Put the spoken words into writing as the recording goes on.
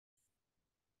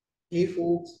Hey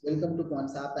folks, welcome to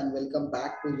Quantsapp and welcome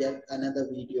back to yet another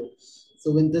video.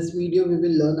 So in this video, we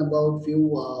will learn about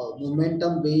few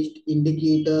momentum-based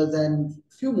indicators and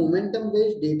few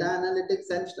momentum-based data analytics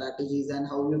and strategies and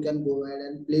how you can go ahead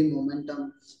and play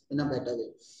momentum in a better way.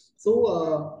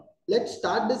 So let's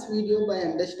start this video by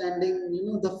understanding,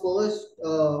 the first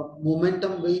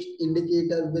momentum-based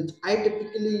indicator which I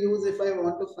typically use if I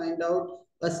want to find out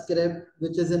a script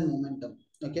which is in momentum.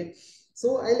 Okay.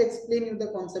 So I'll explain you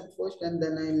the concept first and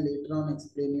then I'll later on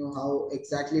explain you how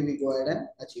exactly we go ahead and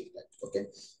achieve that. Okay.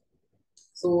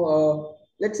 So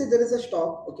let's say there is a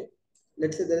stock. Okay.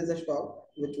 Let's say there is a stock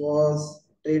which was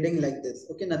trading like this.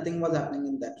 Okay. Nothing was happening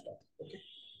in that stock. Okay.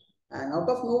 And out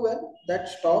of nowhere, that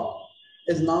stock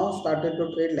is now started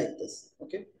to trade like this.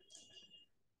 Okay.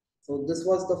 So this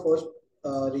was the first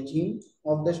regime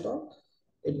of the stock.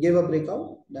 It gave a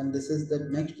breakout. Then this is the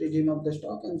next regime of the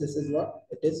stock, and this is what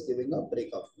it is giving a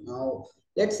breakout. Now,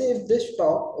 let's say if this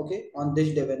stock, okay, on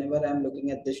this day, whenever I'm looking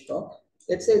at this stock,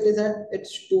 let's say it is at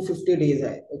its 250 days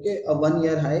high. Okay, a 1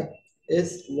 year high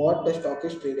is what the stock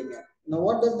is trading at. Now,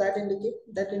 what does that indicate?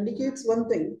 That indicates one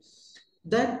thing,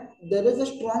 that there is a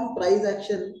strong price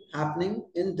action happening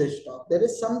in this stock. There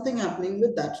is something happening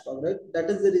with that stock, right? That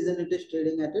is the reason it is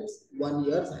trading at its 1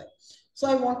 year high. So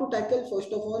I want to tackle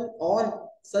first of all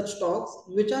such stocks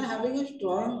which are having a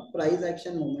strong price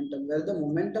action momentum, where the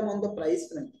momentum on the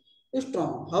price front is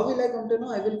strong. How will I come to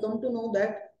know? I will come to know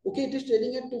that okay, it is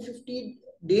trading at 250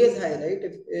 days high, right?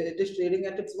 If it is trading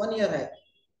at its 1 year high,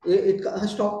 a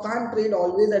stock can't trade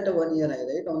always at a 1 year high,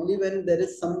 right? Only when there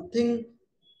is something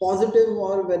positive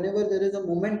or whenever there is a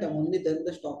momentum, only then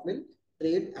the stock will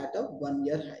trade at a 1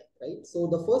 year high, right? So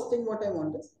the first thing what I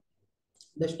want is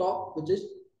the stock which is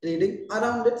trading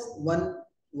around its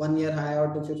one year high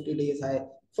or 250 days high.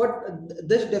 For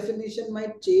this definition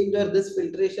might change or this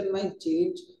filtration might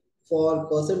change for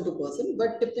person to person,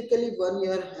 but typically 1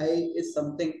 year high is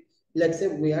something, let's say,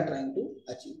 we are trying to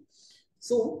achieve.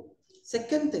 So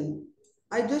second thing,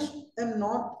 I just am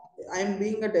not, I'm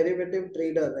being a derivative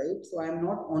trader, right? So I'm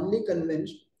not only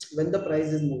convinced when the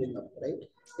price is moving up, right?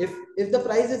 If the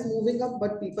price is moving up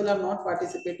but people are not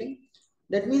participating,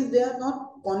 that means they are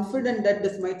not confident that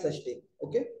this might sustain.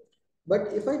 Okay.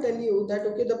 But if I tell you that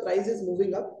okay, the price is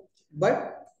moving up,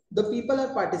 but the people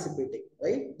are participating,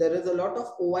 right? There is a lot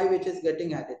of OI which is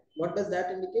getting added. What does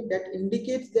that indicate? That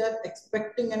indicates they are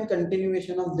expecting and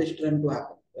continuation of this trend to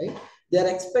happen, right? They are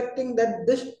expecting that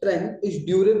this trend is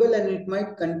durable and it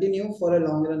might continue for a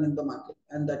long run in the market.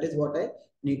 And that is what I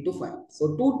need to find.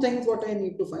 So two things what I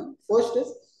need to find. First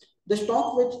is the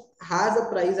stock which has a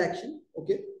price action.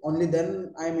 Okay. Only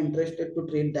then I'm interested to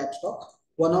trade that stock.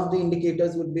 One of the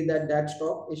indicators would be that that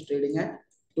stock is trading at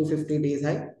 250 days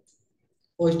high.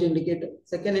 First indicator.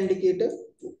 Second indicator,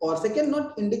 or second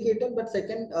not indicator, but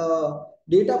second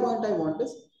data point I want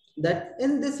is that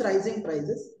in this rising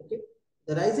prices, okay,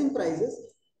 the rising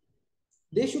prices,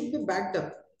 they should be backed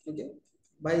up, okay,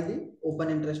 by the open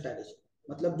interest strategy.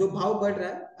 मतलब जो भाव बढ़ रहा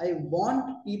है, I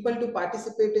want people to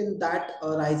participate in that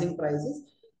rising prices,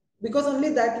 because only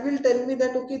that will tell me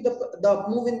that okay, the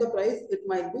move in the price, it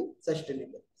might be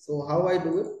sustainable. So how I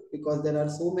do it, because there are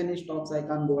so many stocks, I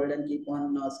can't go ahead and keep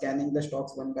on scanning the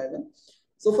stocks one by one.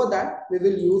 So for that we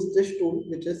will use this tool,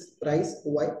 which is price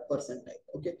OI percentile.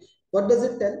 Okay, what does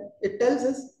it tell? It tells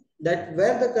us that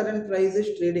where the current price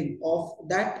is trading of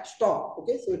that stock.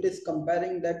 Okay, so it is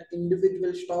comparing that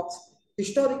individual stocks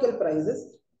historical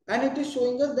prices, and it is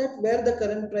showing us that where the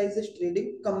current price is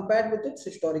trading compared with its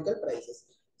historical prices.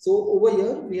 So over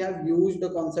here we have used the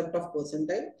concept of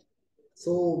percentile.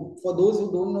 So for those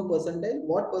who don't know percentile,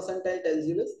 what percentile tells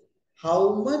you is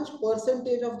how much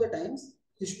percentage of the times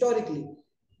historically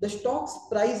the stock's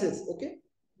prices, okay,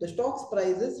 the stock's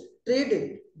prices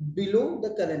traded below the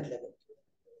current level.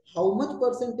 How much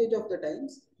percentage of the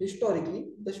times historically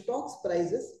the stock's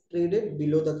prices traded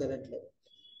below the current level.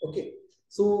 Okay,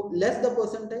 so less the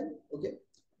percentile, okay,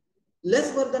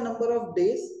 less were the number of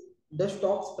days the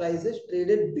stock's prices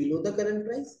traded below the current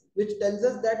price, which tells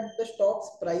us that the stock's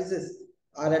prices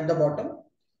are at the bottom.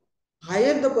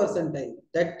 Higher the percentile,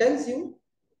 that tells you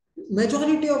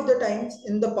majority of the times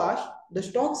in the past the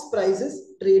stock's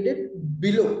prices traded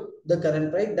below the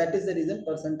current price. That is the reason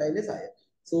percentile is higher.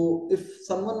 So if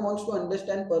someone wants to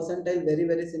understand percentile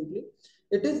very simply,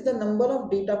 it is the number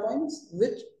of data points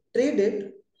which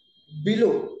traded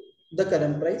below the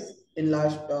current price in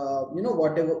last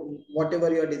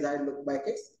whatever your desired look back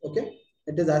is. Okay,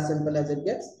 it is as simple as it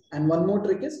gets. And one more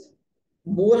trick is,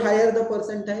 more higher the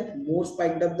percentile, more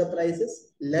spiked up the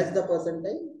prices. Less the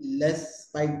percentile, less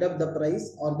spiked up the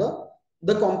price or the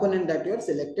the component that you are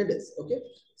selected is. Okay.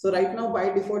 So right now by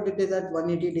default it is at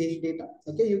 180 days data.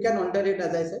 Okay. You can alter it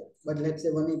as I said, but let's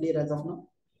say 180 as of now.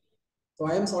 So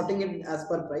I am sorting it as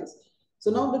per price. So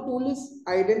now the tool is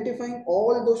identifying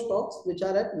all those stocks which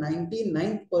are at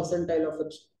 99th percentile of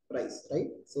its price, right?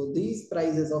 So these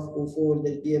prices of Coforge,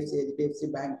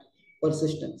 HDFC Bank,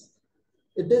 persistence,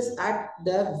 it is at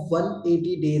their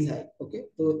 180 days high. Okay,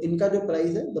 so इनका जो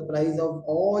price है, the price of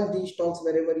all these stocks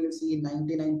wherever you see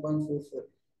 99.44,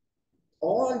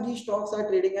 all these stocks are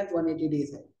trading at 180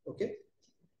 days high. Okay,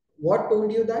 what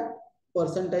told you that?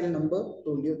 Percentile number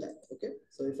told you that. Okay,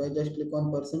 so if I just click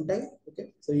on percentile,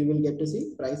 okay, so you will get to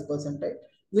see price percentile,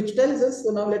 which tells us.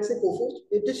 So now let's say Coforge,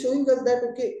 it is showing us that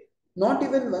okay, not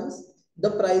even once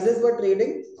the prices were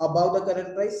trading above the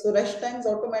current price, so rest times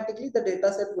automatically the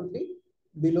data set would be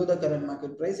below the current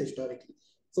market price historically.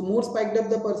 So more spiked up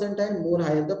the percentile, more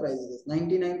higher the prices is.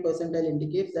 99 percentile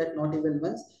indicates that not even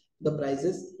once the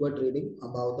prices were trading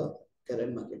above the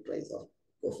current market price of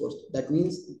Coforge. That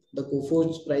means the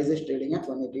Coforge price is trading at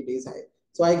 180 days high.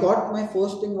 So I got my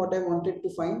first thing what I wanted to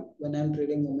find when I'm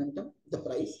trading momentum, the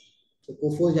price. So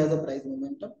Coforge has a price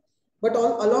momentum. But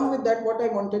along with that, what I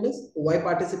wanted is Y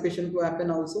participation to happen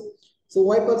also. So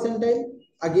Y percentile,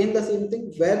 again the same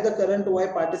thing, where the current Y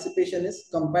participation is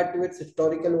compared to its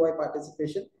historical Y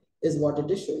participation is what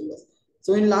it is showing us.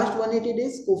 So in last 180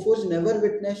 days, Coforge never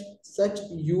witnessed such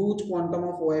huge quantum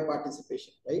of Y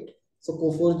participation, right? So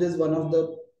Coforge is one of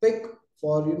the pick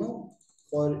for,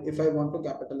 for if I want to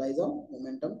capitalize on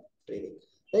momentum trading,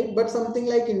 right? But something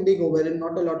like Indigo, wherein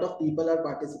not a lot of people are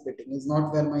participating, is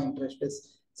not where my interest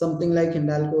is. Something like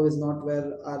Hindalco is not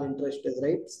where our interest is,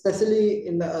 right? Especially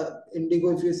in the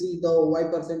Indigo, if you see the Y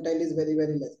percentile is very,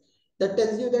 very less. That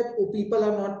tells you that people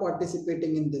are not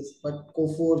participating in this, but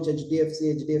Coforge,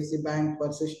 HDFC Bank,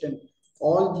 Persistent,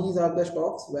 all these are the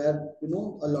stocks where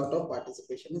a lot of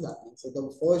participation is happening. So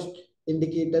the first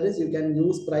indicator is you can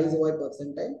use price Y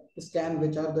percentile to scan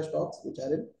which are the stocks which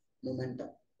are in momentum.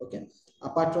 Okay.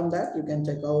 Apart from that, you can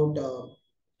check out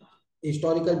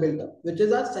historical buildup, which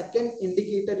is our second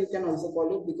indicator. You can also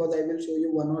call it, because I will show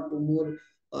you one or two more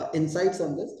insights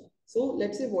on this. So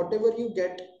let's say whatever you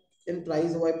get in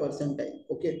price Y percentile,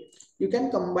 okay, you can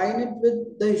combine it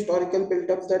with the historical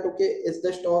buildups. That okay, is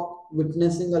the stock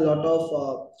witnessing a lot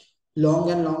of long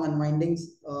unwindings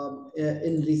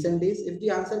in recent days? If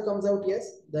the answer comes out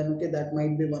yes, then okay, that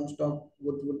might be one stock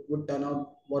would turn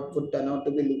out, what would turn out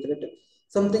to be lucrative.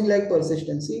 Something like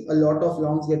persistency, a lot of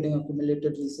longs getting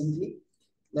accumulated recently.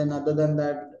 Then other than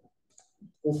that,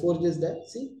 Coforge is there.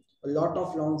 See, a lot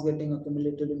of longs getting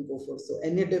accumulated in Coforge. So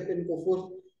any dip in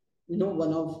Coforge,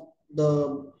 one of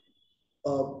the,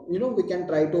 we can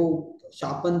try to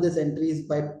sharpen these entries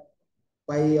by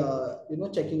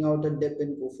checking out a dip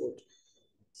in Coforge.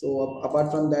 So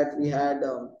apart from that, we had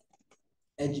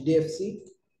HDFC.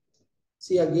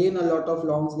 See, again, a lot of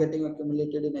longs getting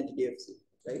accumulated in HDFC,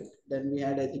 right? Then we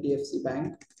had HDFC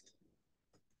Bank.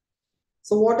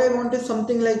 So what I want is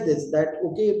something like this, that,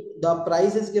 okay, the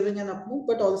price is giving an up move,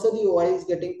 but also the OI is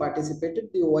getting participated,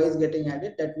 the OI is getting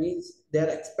added. That means they are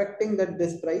expecting that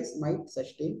this price might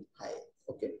sustain higher.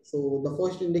 Okay. So the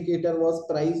first indicator was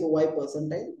price OI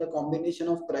percentile, the combination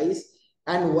of price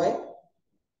and OI,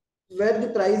 where the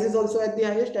price is also at the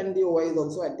highest and the OI is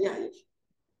also at the highest.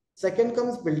 Second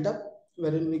comes Builtup,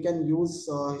 wherein we can use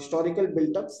historical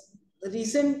Builtups.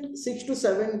 Recent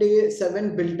 7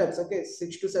 Builtups, okay,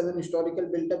 6 to 7 historical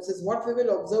Builtups is what we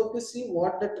will observe to see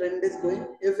what the trend is going.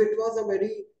 If it was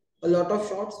a lot of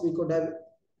shorts, we could have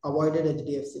avoided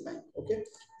HDFC Bank. Okay,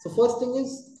 so first thing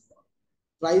is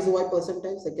price Y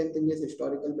percentile. Second thing is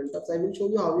historical Builtups. I will show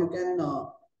you how you can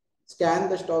scan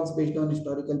the stocks based on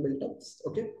historical Builtups.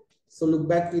 Okay, so look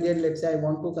back period. Let's say I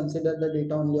want to consider the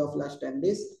data only of last 10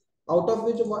 days, out of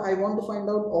which I want to find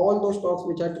out all those stocks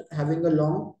which are having a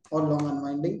long or long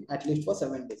unwinding at least for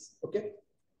 7 days. Okay,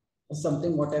 that's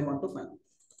something what I want to find.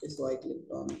 Okay, so I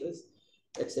clicked on this.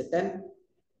 Let's say 10.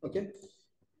 Okay,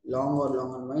 long or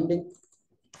long unwinding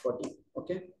 40.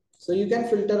 Okay, so you can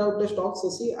filter out the stocks. So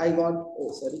see, I got,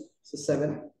 oh sorry, so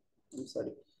 7. I'm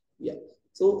sorry. Yeah.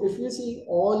 So if you see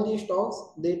all these stocks,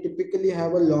 they typically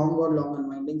have a long or long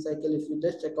unwinding cycle. If you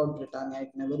just check out Britannia,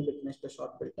 it never witnessed a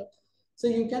short buildup. So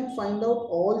you can find out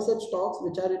all such stocks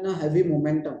which are in a heavy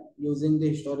momentum using the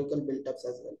historical buildups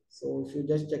as well. So if you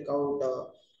just check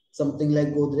out something like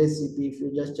Godrej CP, if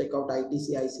you just check out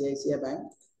ITC, ICICI Bank,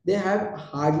 they have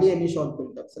hardly any short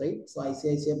buildups, right? So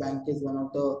ICICI Bank is one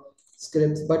of the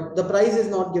scripts, but the price is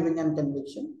not giving an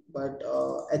conviction. But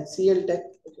HCL Tech,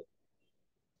 okay.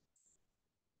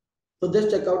 So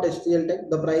just check out HCL Tech.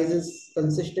 The price is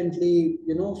consistently,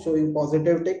 showing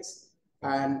positive ticks.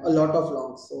 and a lot of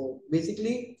longs. So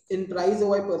basically in price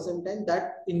OI percentile,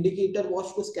 that indicator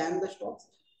was to scan the stocks.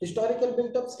 Historical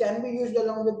build-ups can be used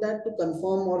along with that to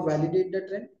confirm or validate the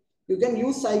trend. You can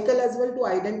use cycle as well to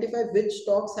identify which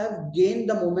stocks have gained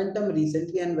the momentum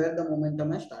recently and where the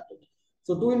momentum has started.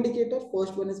 So two indicators.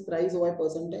 First one is price OI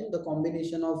percentile, the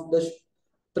combination of the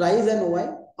price and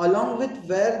OI along with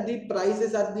where the price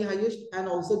is at the highest and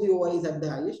also the OI is at the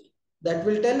highest. That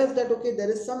will tell us that okay, there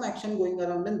is some action going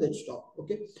around in that stock.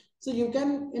 Okay, so you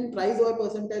can in price OI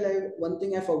percentile, one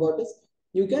thing I forgot is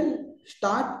you can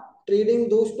start trading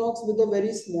those stocks with a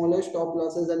very smaller stop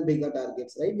losses and bigger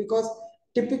targets, right? Because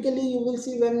typically you will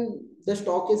see when the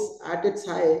stock is at its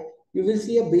high, you will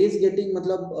see a base getting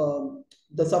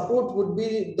the support would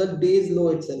be the day's low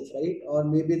itself, right? Or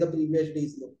maybe the previous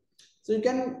day's low. So you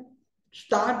can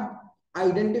start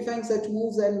identifying such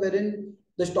moves and wherein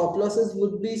the stop losses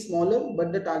would be smaller,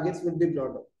 but the targets would be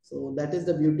broader. So that is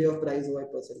the beauty of price OI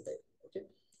percentile. Okay.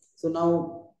 So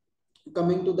now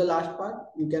coming to the last part,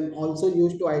 you can also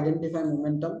use to identify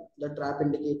momentum, the trap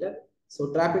indicator.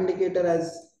 So trap indicator,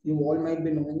 as you all might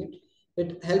be knowing it,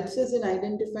 it helps us in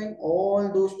identifying all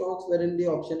those stocks wherein the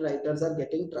option writers are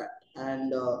getting trapped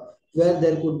and where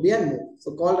there could be a move.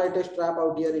 So call writer's trap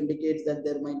out here indicates that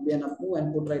there might be an up move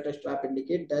and put writer's trap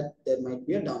indicate that there might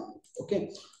be a down move.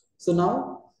 Okay. So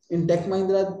now in Tech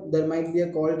Mahindra, there might be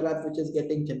a call trap which is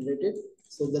getting generated.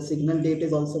 So the signal date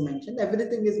is also mentioned.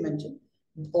 Everything is mentioned.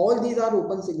 All these are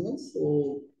open signals.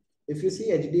 So if you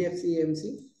see HDFC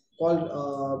AMC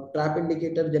called trap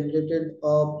indicator generated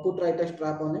put writer's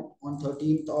trap on it on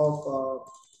 13th of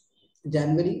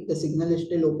January, the signal is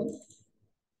still open.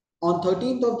 On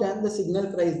 13th of Jan, the signal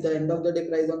price, the end of the day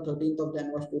price on 13th of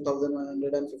Jan was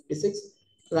 2,156.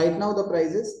 Right now, the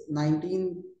price is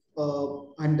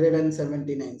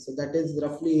 1,979. So that is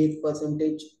roughly 8%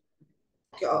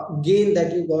 gain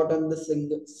that you got on the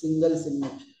single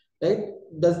signal, right?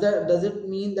 Does it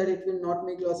mean that it will not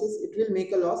make losses? It will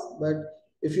make a loss, but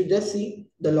if you just see,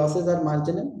 the losses are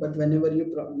marginal, but whenever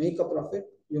you make a profit,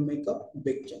 you make a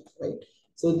big chunk, right?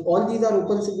 So all these are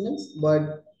open signals,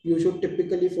 but you should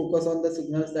typically focus on the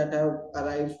signals that have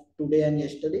arrived today and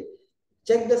yesterday.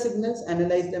 Check the signals,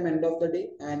 analyze them end of the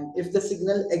day, and if the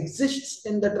signal exists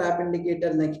in the trap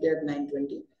indicator next day at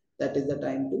 9:20, that is the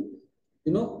time to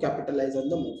capitalize on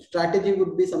the move. Strategy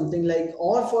would be something like,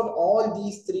 or for all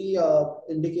these three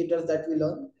indicators that we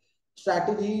learn,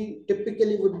 strategy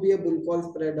typically would be a bull call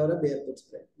spread or a bear put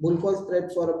spread. Bull call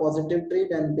spread for a positive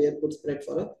trade and bear put spread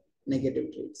for a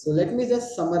negative trade. So let me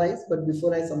just summarize, but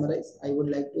before I summarize, I would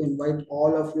like to invite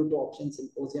all of you to Option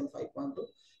Symposium 5.0,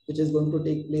 which is going to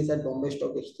take place at Bombay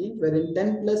Stock Exchange, wherein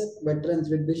 10 plus veterans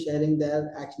will be sharing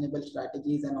their actionable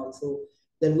strategies, and also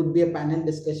there would be a panel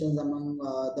discussions among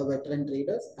the veteran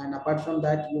traders. And apart from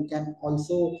that, you can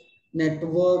also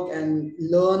network and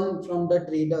learn from the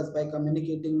traders by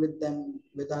communicating with them,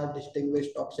 with our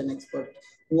distinguished option experts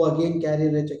who again carry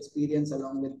rich experience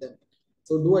along with them.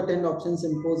 So do attend Option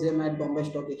Symposium at Bombay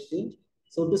Stock Exchange.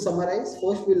 So to summarize,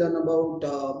 first we learn about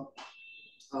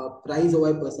price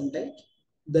OI percentile.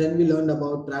 Then we learned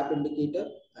about trap indicator.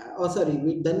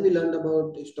 Then we learned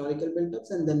about historical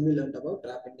build-ups, and then we learned about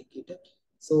trap indicator.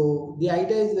 So the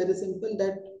idea is very simple,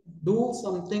 that do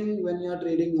something when you are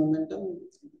trading momentum.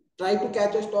 Try to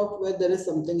catch a stock where there is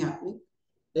something happening.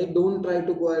 Right? Don't try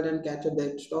to go ahead and catch a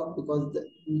dead stock because the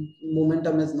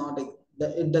momentum is not,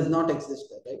 it does not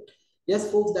exist there, right?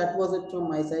 Yes, folks, that was it from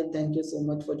my side. Thank you so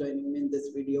much for joining me in this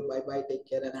video. Bye bye. Take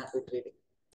care and happy trading.